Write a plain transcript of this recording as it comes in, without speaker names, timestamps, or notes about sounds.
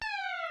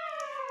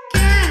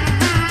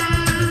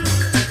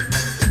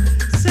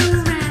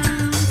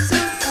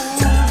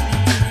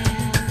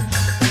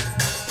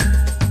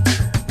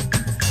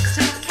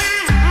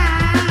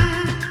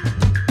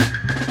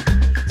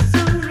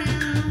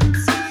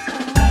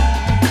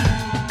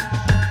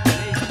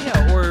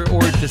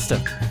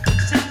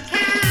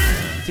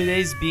stuff.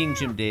 Today's Being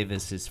Jim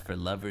Davis is for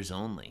lovers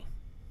only.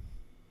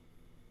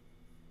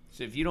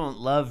 So if you don't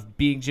love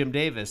Being Jim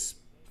Davis,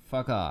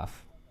 fuck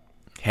off.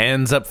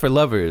 Hands up for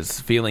lovers,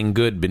 feeling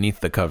good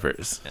beneath the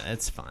covers. Yeah,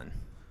 that's fun.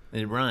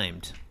 It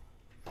rhymed.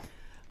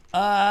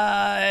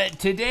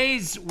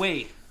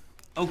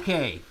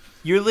 Okay.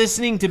 You're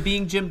listening to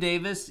Being Jim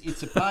Davis.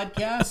 It's a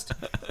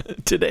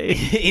podcast. Today.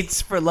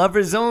 It's for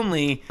lovers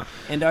only.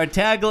 And our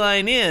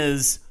tagline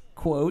is,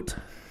 quote,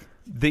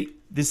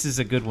 this is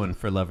a good one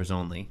for lovers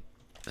only.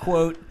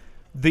 Quote,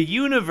 the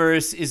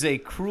universe is a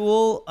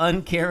cruel,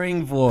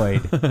 uncaring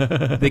void.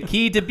 The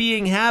key to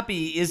being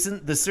happy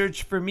isn't the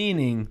search for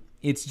meaning.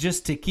 It's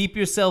just to keep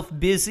yourself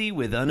busy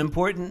with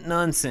unimportant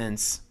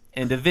nonsense,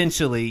 and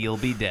eventually you'll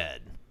be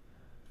dead.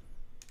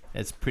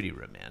 That's pretty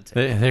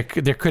romantic.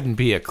 There couldn't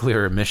be a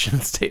clearer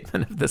mission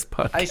statement of this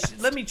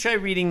podcast. Let me try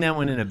reading that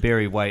one in a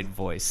Barry White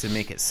voice and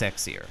make it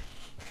sexier.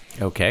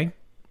 Okay.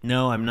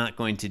 No, I'm not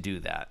going to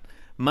do that.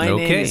 My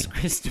name is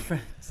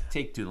Christopher.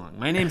 Take too long.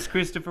 My name's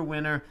Christopher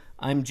Winter.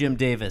 I'm Jim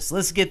Davis.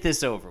 Let's get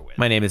this over with.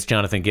 My name is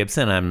Jonathan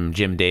Gibson. I'm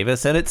Jim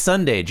Davis, and it's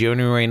Sunday,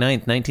 January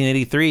 9th,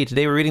 1983.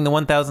 Today we're reading the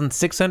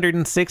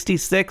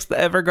 1666th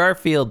ever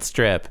Garfield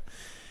strip.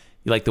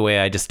 You like the way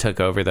I just took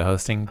over the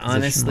hosting position?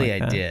 Honestly,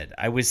 like I did.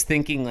 I was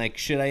thinking,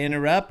 should I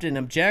interrupt and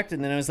object?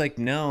 And then I was like,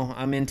 no,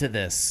 I'm into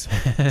this.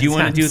 Do you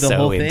want to do the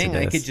whole thing?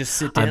 I could just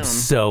sit down. I'm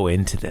so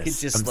into this. I could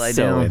just lie I'm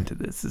down. so into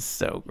this. This is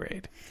so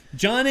great.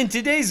 John, in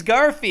today's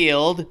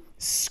Garfield,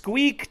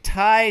 squeak,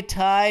 tie,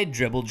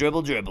 dribble,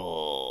 dribble,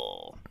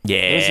 dribble.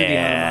 Yeah. Those are the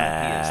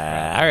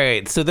onomatopoeias. All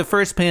right. So the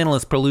first panel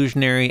is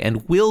prelusionary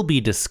and will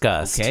be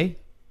discussed. Okay.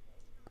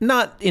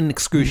 Not in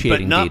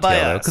excruciating But not by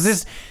detail, us.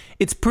 because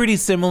it's pretty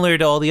similar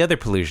to all the other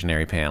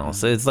prelusionary panels.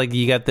 So it's like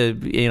you got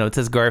it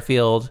says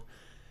Garfield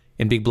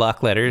in big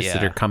block letters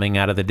that are coming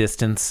out of the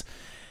distance.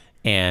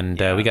 And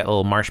we got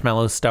little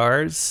marshmallow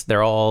stars.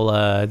 They're all,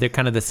 they're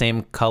kind of the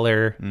same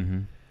color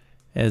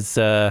as,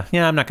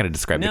 I'm not going to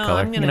describe the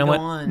color. I'm going to go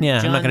on. Yeah,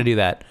 John, I'm not going to do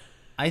that.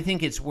 I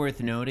think it's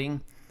worth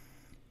noting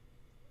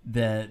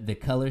the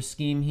color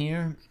scheme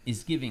here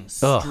is giving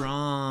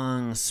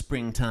strong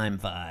springtime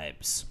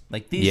vibes.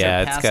 Like these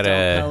are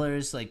pastel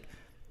colors. Like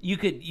you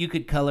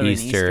could color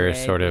Easter an Easter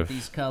egg sort of with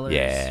these colors.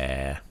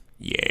 Yeah.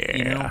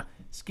 You know,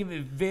 it's giving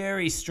a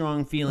very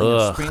strong feeling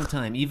of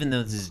springtime, even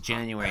though this is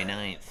January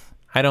 9th.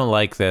 I don't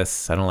like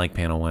this. I don't like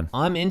panel 1.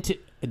 I'm into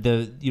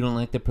you don't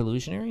like the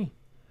prelusionary?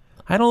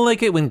 I don't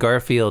like it when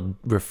Garfield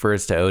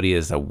refers to Odie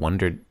as a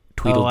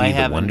Tweedledee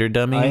the Wonder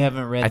Dummy. I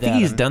haven't read that. I think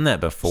he's done that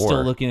before.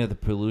 Still looking at the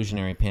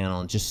prelusionary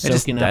panel and just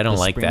soaking up I don't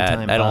the like that.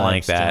 springtime I don't vibes,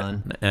 like that.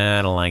 John.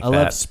 I don't like I that.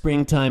 love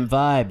springtime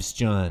vibes,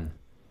 John.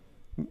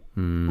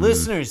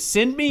 Listeners,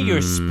 send me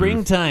your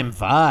springtime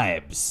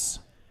vibes.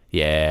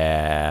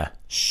 Yeah.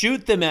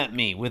 Shoot them at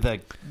me with a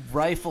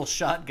rifle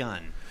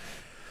shotgun.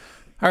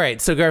 All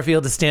right, so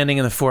Garfield is standing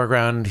in the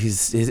foreground.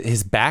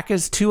 His back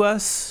is to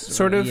us,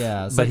 sort of,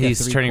 yeah, it's but like a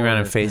he's turning around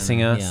and three-quarter facing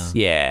kind of, us.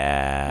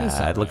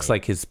 Yeah, it looks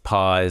like his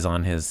paw is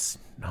on his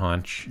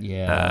haunch.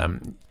 Yeah.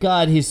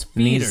 God, his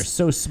feet are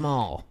so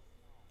small.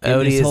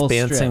 Odie is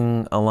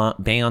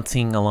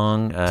bouncing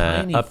along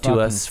up to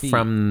us feet.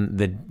 from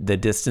the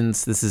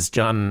distance. This is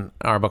John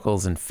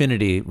Arbuckle's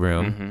Infinity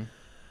Room.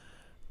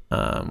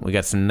 We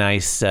got some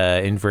nice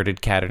inverted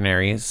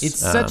catenaries. It's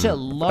such a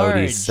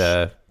large...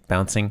 Odie's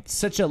bouncing.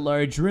 Such a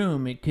large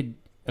room, it could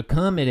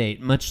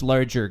accommodate much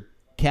larger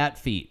cat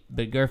feet,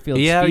 but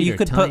Garfield's feet are you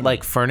could tiny.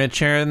 put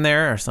furniture in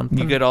there or something.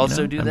 You could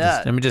also do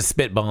that. I'm just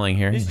spitballing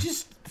here. It's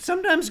just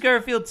sometimes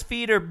Garfield's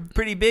feet are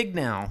pretty big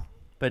now,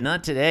 but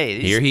not today.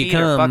 These Here he feet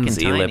are comes,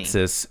 fucking tiny.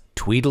 ellipsis.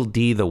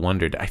 Tweedledee the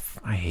Wonder.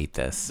 I hate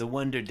this. The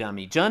Wonder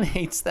Dummy. John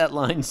hates that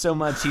line so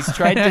much. He's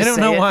tried to say it. I don't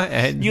know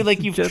why.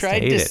 You've just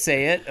tried hate to it.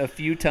 say it a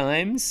few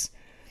times,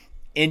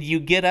 and you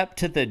get up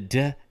to the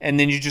 "d," and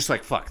then you're just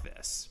like, "Fuck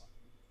this."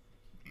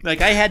 Like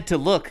I had to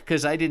look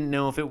because I didn't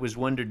know if it was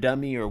Wonder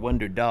Dummy or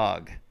Wonder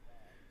Dog.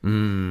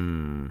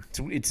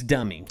 It's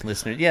dummy,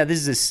 listener. Yeah, this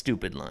is a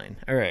stupid line.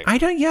 All right.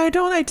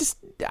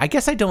 I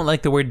guess I don't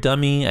like the word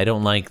dummy. I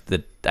don't like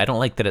that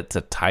it's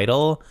a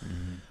title.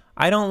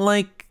 I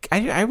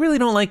really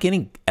don't like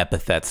any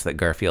epithets that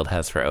Garfield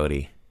has for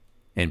Odie.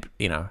 And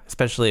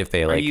especially if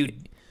they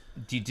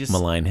do you just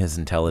malign his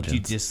intelligence. Do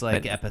you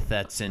dislike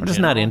epithets in I'm just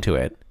general? not into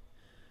it.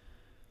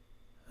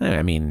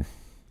 I mean,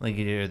 like,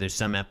 are there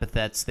some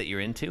epithets that you're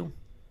into,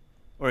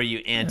 or are you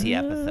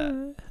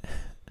anti-epithet?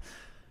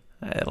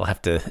 it'll have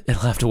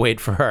to wait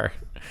for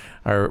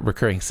our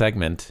recurring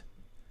segment.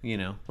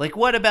 Like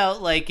what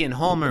about in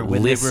Homer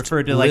when they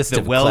refer to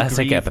the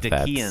well-grieved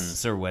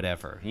Achaeans or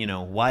whatever?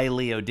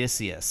 Wily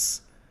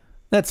Odysseus.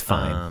 That's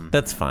fine.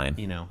 That's fine.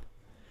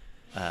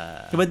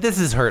 But this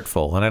is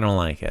hurtful, and I don't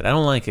like it. I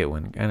don't like it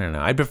when I don't know.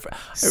 I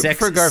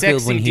prefer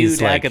Garfield sexy when he's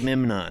dude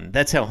Agamemnon.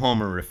 That's how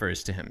Homer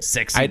refers to him.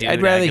 Sexy dude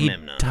I'd rather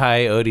Agamemnon. he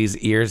tie Odie's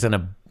ears in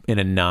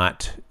a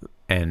knot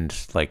and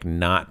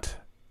not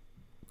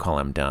call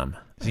him dumb.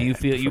 So you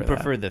feel you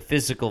prefer the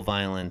physical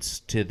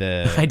violence to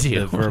the I do.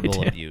 the verbal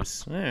I do.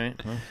 abuse. All right.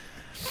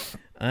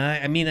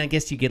 I mean, I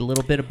guess you get a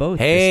little bit of both.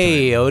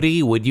 Hey, this time.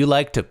 Odie, would you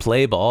like to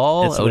play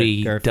ball? That's what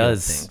Odie Garfield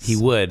does. thinks.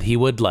 He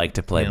would like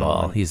to play You know,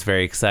 ball. He's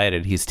very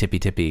excited. He's tippy,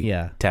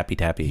 Yeah. tappy.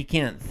 He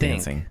can't think.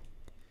 dancing.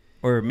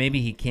 Or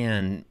maybe he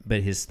can,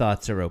 but his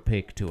thoughts are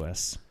opaque to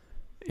us.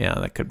 Yeah,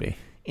 that could be.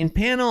 In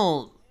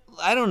panel,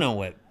 I don't know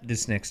what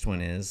this next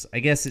one is. I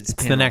guess it's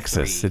It's panel the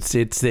Nexus.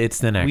 3. It's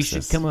the Nexus. We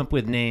should come up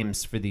with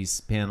names for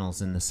these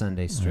panels in the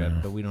Sunday strip,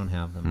 but we don't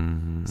have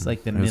them. It's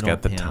like the Who's middle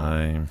got the panel.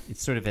 time?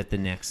 It's sort of at the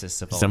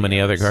nexus of all So the many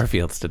other others.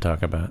 Garfields to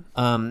talk about.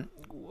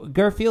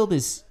 Garfield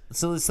is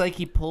so it's like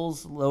he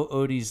pulls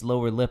Odie's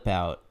lower lip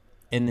out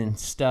and then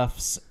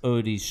stuffs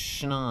Odie's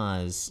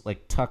schnoz,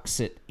 like tucks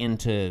it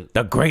into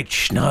The Great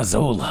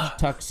Schnozola.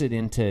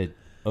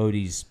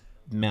 Odie's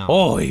mouth.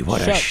 Oi,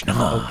 what a Shut-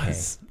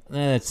 schnoz. Okay,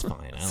 that's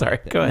fine. I Sorry,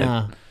 like that. go ahead.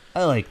 Nah,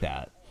 I like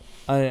that.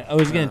 I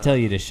was gonna tell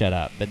you to shut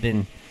up, but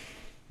then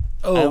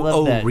I love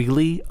Oh, that-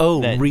 really?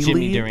 Oh, that really?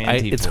 Jimmy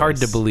Durante It's hard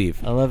to voice.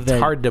 believe. I love that-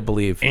 It's hard to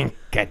believe.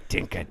 Inka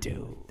Dinka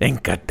Doo.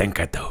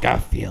 Dinka-dinka-do.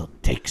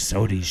 Garfield takes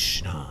Odie's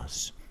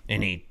schnoz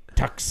and he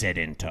tucks it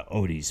into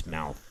Odie's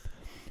mouth,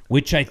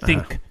 which I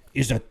think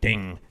is a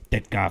thing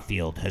that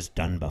Garfield has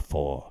done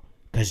before,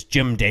 because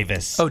Jim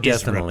Davis Oh, is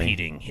definitely.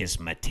 repeating his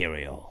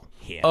material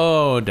here.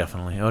 Oh,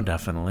 definitely.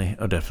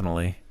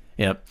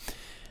 Yep.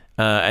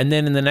 And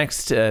then in the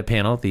next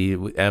panel, the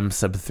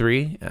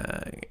M3,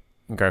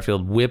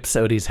 Garfield whips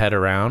Odie's head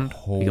around.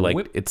 He, like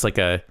Whip. it's like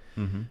a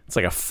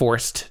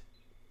forced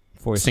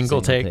Forced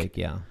single take.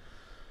 yeah.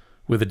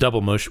 with a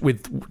double motion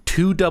with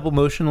two double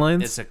motion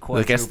lines. It's a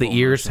I guess the quadruple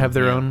ears motion, have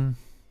their yeah. own.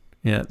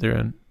 Yeah, their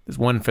own. There's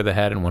one for the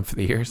head and one for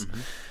the ears.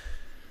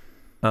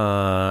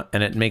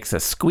 And it makes a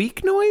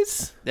squeak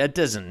noise. That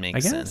doesn't make I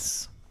guess.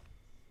 sense.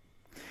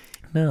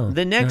 No.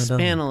 The next no, it doesn't.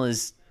 panel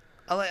is,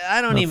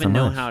 I don't Not even so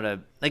know much. how to,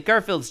 like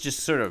Garfield's just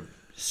sort of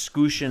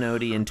scooshing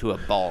Odie into a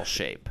ball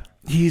shape.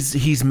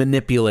 He's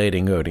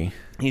manipulating Odie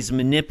He's like,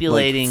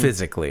 manipulating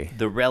physically.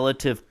 the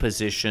relative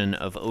position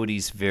of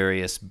Odie's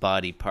various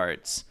body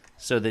parts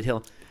so that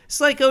it's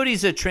like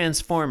Odie's a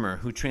transformer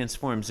who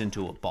transforms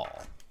into a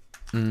ball.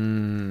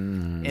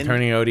 And-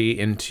 Turning Odie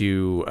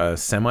into a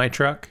semi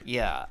truck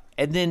Yeah.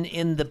 And then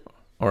in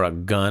or a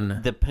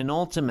gun. the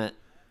penultimate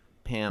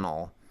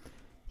panel,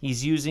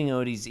 he's using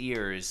Odie's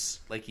ears,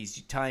 like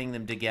he's tying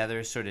them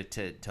together sort of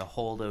to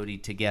hold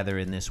Odie together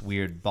in this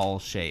weird ball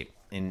shape.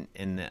 And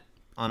the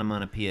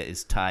onomatopoeia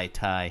is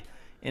tie.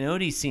 And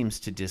Odie seems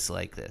to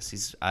dislike this.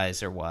 His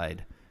eyes are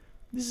wide.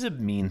 This is a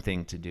mean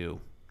thing to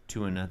do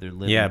to another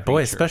living Yeah,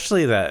 boy, creature.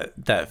 especially that.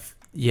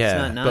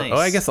 Yeah, It's not but, nice.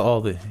 I guess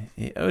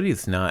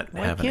Odie's not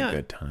having a can't-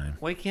 good time.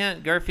 Why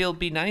can't Garfield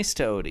be nice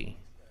to Odie?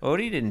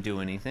 Odie didn't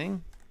do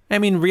anything. I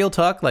mean, real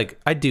talk. Like,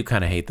 I do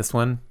kind of hate this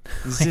one.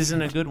 This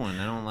isn't a good one.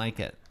 I don't like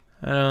it.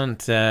 I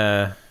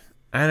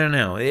don't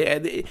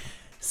know.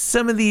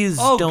 Some of these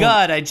Oh, don't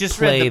God, I just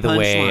read play the the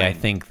way punchline. I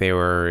think they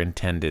were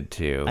intended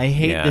to. I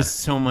hate Yeah. this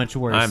so much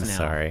worse I'm now.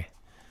 sorry.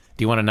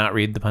 Do you want to not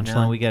read the punchline?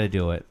 No, we got to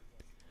do it.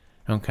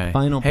 Okay.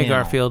 Final Hey, panel.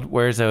 Garfield,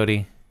 where's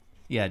Odie?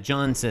 Yeah,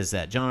 John says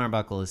that. John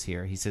Arbuckle is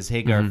here. He says,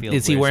 "Hey, Garfield."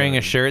 Is he where's wearing a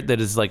Odie?" shirt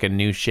that is like a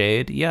new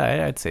shade?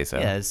 Yeah, I'd say so.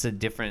 Yeah,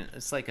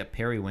 it's like a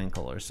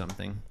periwinkle or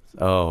something.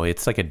 Oh,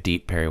 it's like a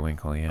deep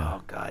periwinkle, yeah.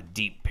 Oh, God,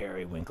 deep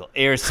periwinkle.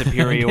 Air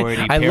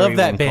superiority I love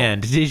that periwinkle.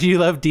 band. Did you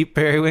love Deep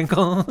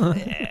Periwinkle?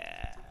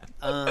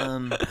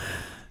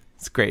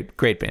 It's great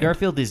band.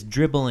 Garfield is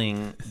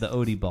dribbling the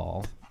Odie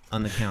ball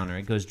on the counter.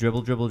 It goes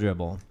dribble, dribble,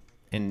 dribble.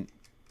 And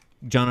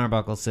John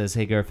Arbuckle says,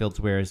 "Hey, Garfield,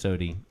 where is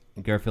Odie?"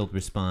 And Garfield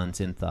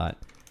responds in thought,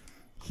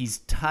 "He's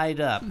tied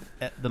up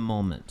at the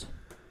moment,"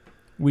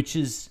 which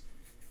is,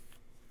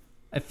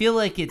 I feel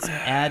like it's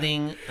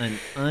adding an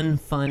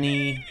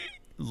unfunny,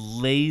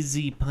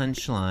 lazy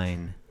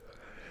punchline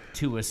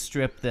to a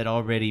strip that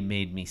already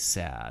made me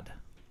sad.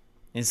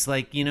 It's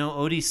like,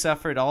 Odie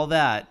suffered all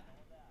that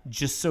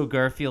just so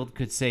Garfield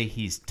could say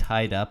he's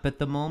tied up at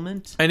the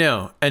moment. I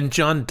know. And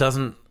John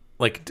doesn't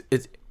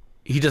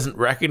he doesn't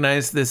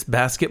recognize this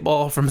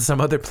basketball from some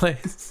other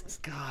place.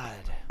 God.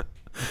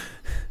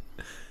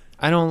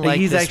 I don't like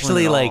he's this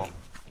actually one at all. like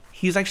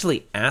he's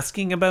actually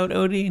asking about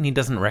Odie and he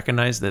doesn't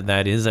recognize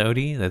that is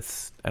Odie.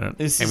 This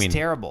is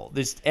terrible.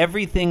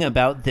 Everything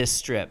about this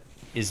strip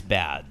is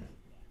bad.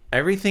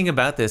 Everything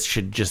about this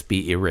should just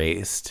be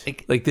erased.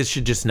 Like this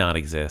should just not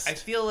exist. I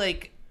feel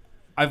like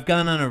I've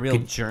gone on a real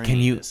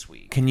journey this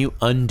week. Can you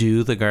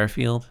undo the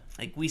Garfield?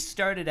 Like, we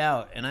started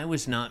out and I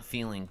was not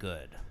feeling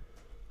good.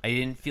 I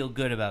didn't feel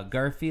good about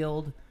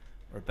Garfield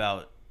or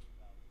about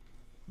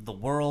the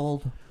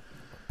world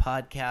or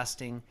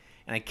podcasting.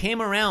 And I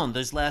came around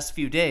those last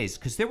few days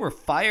because there were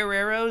fire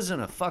arrows and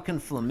a fucking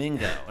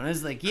flamingo. And I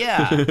was like,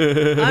 yeah,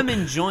 I'm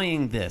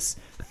enjoying this.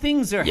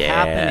 Things are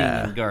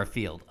happening in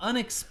Garfield.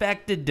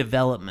 Unexpected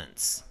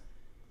developments.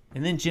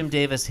 And then Jim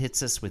Davis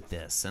hits us with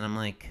this. And I'm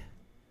like,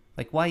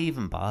 why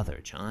even bother,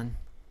 John?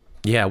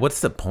 Yeah, what's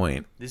the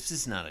point? This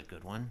is not a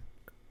good one.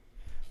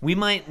 We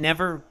might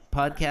never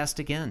podcast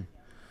again.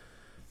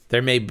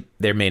 There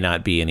may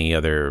not be any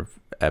other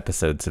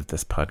episodes of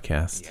this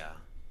podcast. Yeah.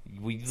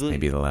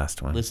 Maybe the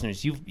last one.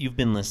 Listeners, you've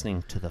been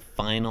listening to the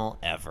final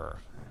ever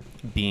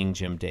being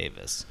Jim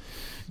Davis.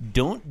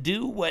 Don't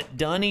do what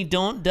Donnie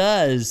Don't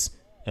does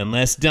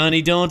unless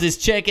Donnie Don't is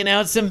checking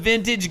out some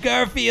vintage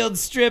Garfield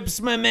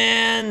strips, my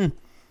man.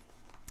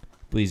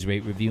 Please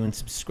rate, review, and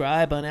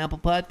subscribe on Apple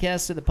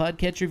Podcasts or the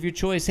podcatcher of your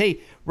choice.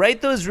 Hey,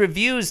 write those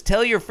reviews.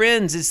 Tell your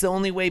friends. It's the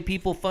only way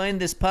people find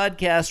this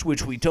podcast,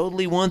 which we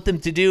totally want them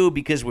to do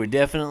because we're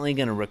definitely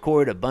going to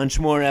record a bunch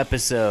more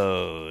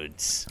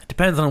episodes. It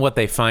depends on what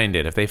they find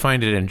it. If they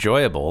find it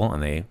enjoyable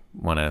and they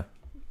want to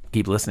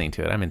keep listening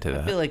to it, I'm into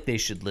that. I feel like they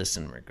should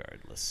listen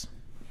regardless.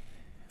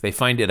 If they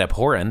find it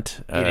abhorrent,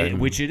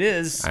 which it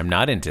is. I'm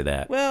not into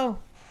that. Well,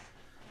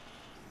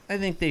 I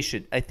think they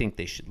should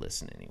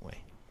listen anyway.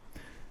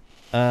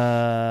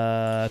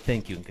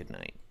 Thank you and good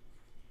night.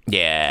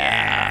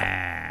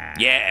 Yeah.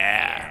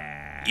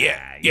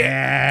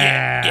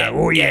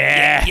 Oh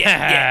yeah.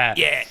 Yeah.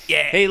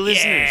 Hey,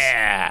 listeners.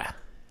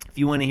 If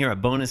you want to hear a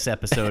bonus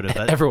episode of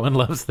us, everyone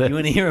loves this. You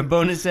want to hear a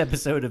bonus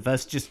episode of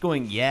us just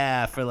going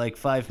for like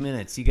 5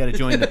 minutes? You got to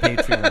join the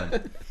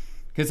Patreon.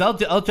 Because I'll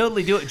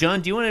totally do it.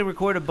 John, do you want to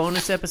record a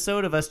bonus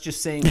episode of us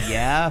just saying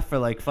for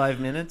like 5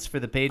 minutes for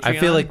the Patreon? I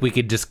feel like we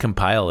could just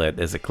compile it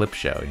as a clip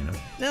show, you know?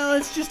 No,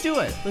 let's just do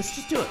it. Let's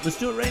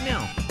do it right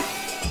now.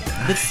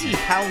 Let's see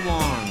how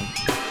long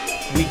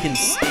we can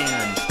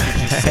stand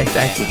to just say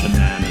I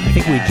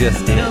think we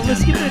just did. No,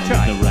 let's give it a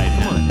try.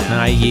 Come on. No,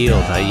 I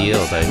yield. I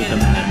yield.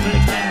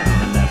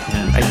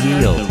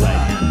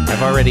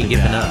 I've already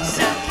given up.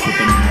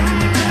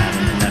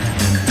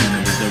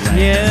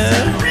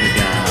 Yeah.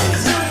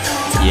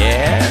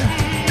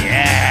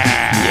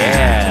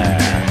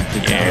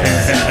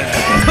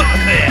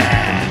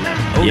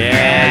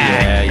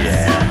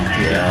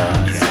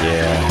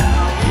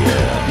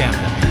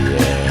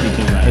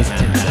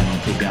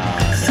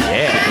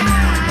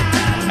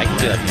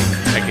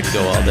 I could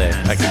go all day.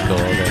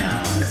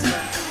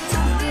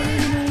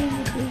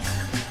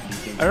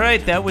 All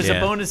right, that was a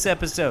bonus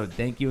episode.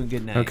 Thank you and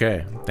good night.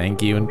 Okay,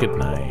 thank you and good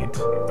night.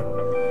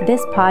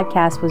 This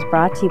podcast was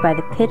brought to you by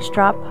the Pitch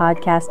Drop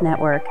Podcast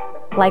Network.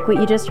 Like what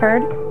you just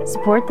heard?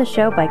 Support the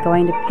show by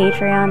going to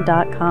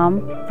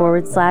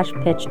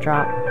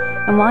patreon.com/pitchdrop.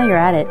 And while you're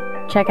at it,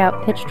 check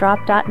out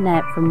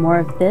pitchdrop.net for more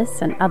of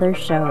this and other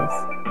shows.